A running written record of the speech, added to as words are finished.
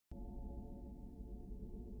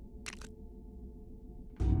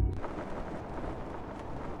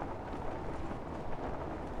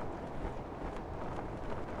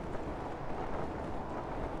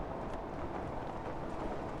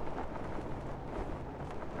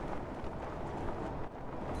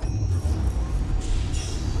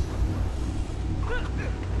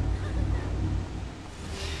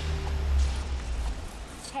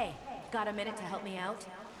Got a minute to help me out?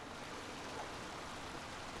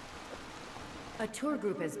 A tour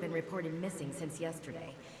group has been reported missing since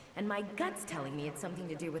yesterday, and my gut's telling me it's something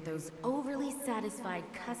to do with those overly satisfied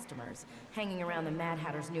customers hanging around the Mad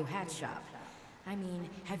Hatter's new hat shop. I mean,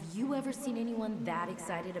 have you ever seen anyone that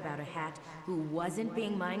excited about a hat who wasn't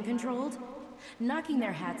being mind-controlled? Knocking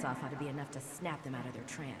their hats off ought to be enough to snap them out of their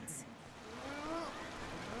trance.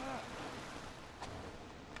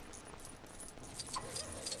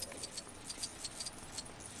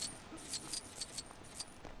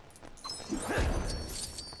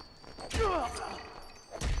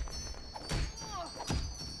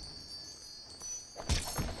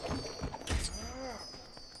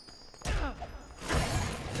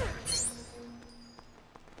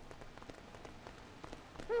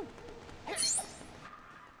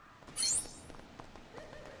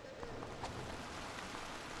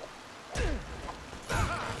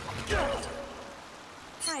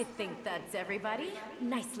 I think that's everybody.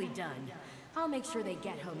 Nicely done. I'll make sure they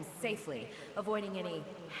get home safely, avoiding any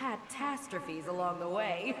hat-tastrophes along the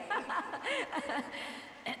way.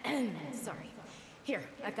 Sorry. Here,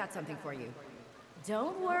 I've got something for you.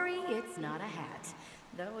 Don't worry, it's not a hat.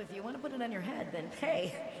 Though if you want to put it on your head, then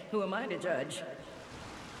hey, who am I to judge?